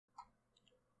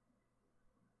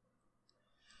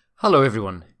Hello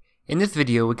everyone. In this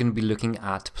video we're going to be looking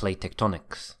at plate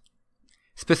tectonics.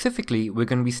 Specifically, we're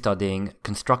going to be studying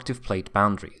constructive plate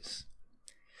boundaries.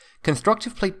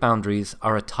 Constructive plate boundaries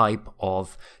are a type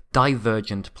of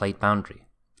divergent plate boundary.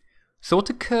 So what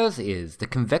occurs is the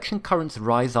convection currents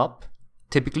rise up,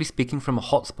 typically speaking from a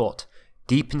hotspot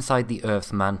deep inside the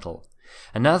Earth's mantle,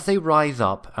 and as they rise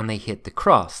up and they hit the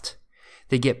crust,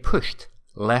 they get pushed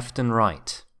left and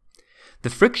right.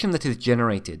 The friction that is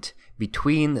generated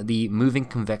between the moving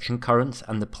convection currents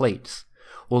and the plates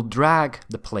will drag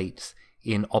the plates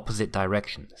in opposite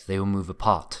directions. They will move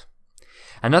apart.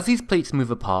 And as these plates move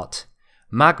apart,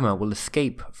 magma will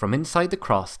escape from inside the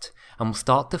crust and will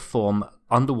start to form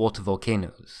underwater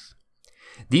volcanoes.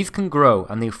 These can grow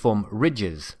and they form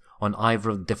ridges on either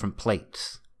of the different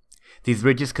plates. These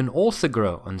ridges can also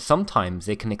grow, and sometimes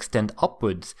they can extend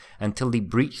upwards until they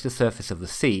breach the surface of the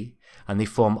sea, and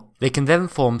they can then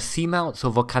form seamounts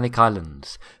or volcanic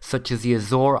islands, such as the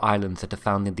Azores Islands that are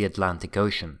found in the Atlantic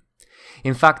Ocean.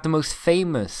 In fact, the most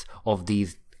famous of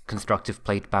these constructive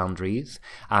plate boundaries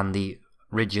and the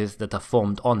ridges that are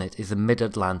formed on it is the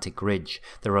Mid-Atlantic Ridge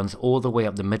that runs all the way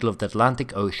up the middle of the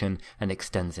Atlantic Ocean and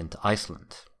extends into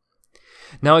Iceland.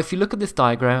 Now, if you look at this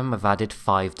diagram, I've added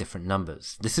 5 different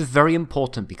numbers. This is very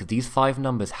important because these 5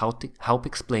 numbers help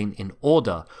explain in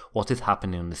order what is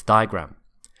happening in this diagram.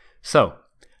 So,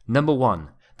 number 1,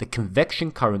 the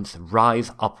convection currents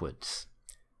rise upwards.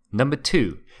 Number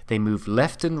 2, they move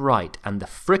left and right and the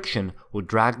friction will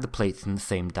drag the plates in the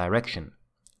same direction.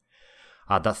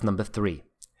 That's number 3.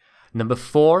 Number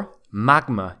 4,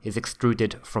 magma is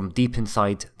extruded from deep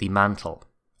inside the mantle.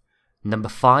 Number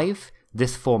 5,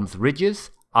 this forms ridges,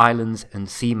 islands, and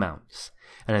seamounts.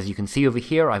 And as you can see over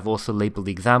here, I've also labeled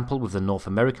the example with the North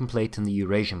American plate and the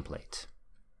Eurasian plate.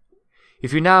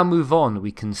 If you now move on,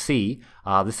 we can see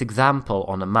this example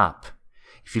on a map.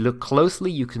 If you look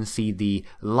closely, you can see the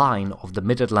line of the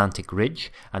Mid-Atlantic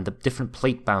Ridge and the different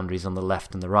plate boundaries on the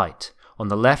left and the right. On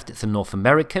the left, it's the North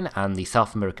American and the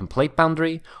South American plate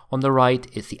boundary. On the right,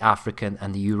 it's the African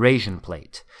and the Eurasian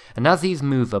plate. And as these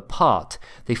move apart,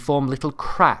 they form little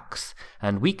cracks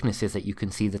and weaknesses that you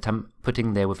can see that I'm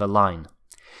putting there with a line.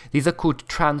 These are called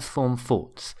transform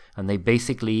faults, and they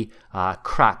basically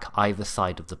crack either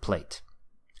side of the plate.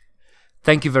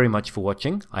 Thank you very much for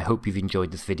watching. I hope you've enjoyed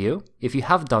this video. If you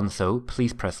have done so,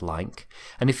 please press like.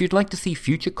 And if you'd like to see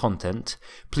future content,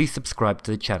 please subscribe to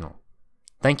the channel.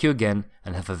 Thank you again,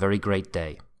 and have a very great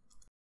day.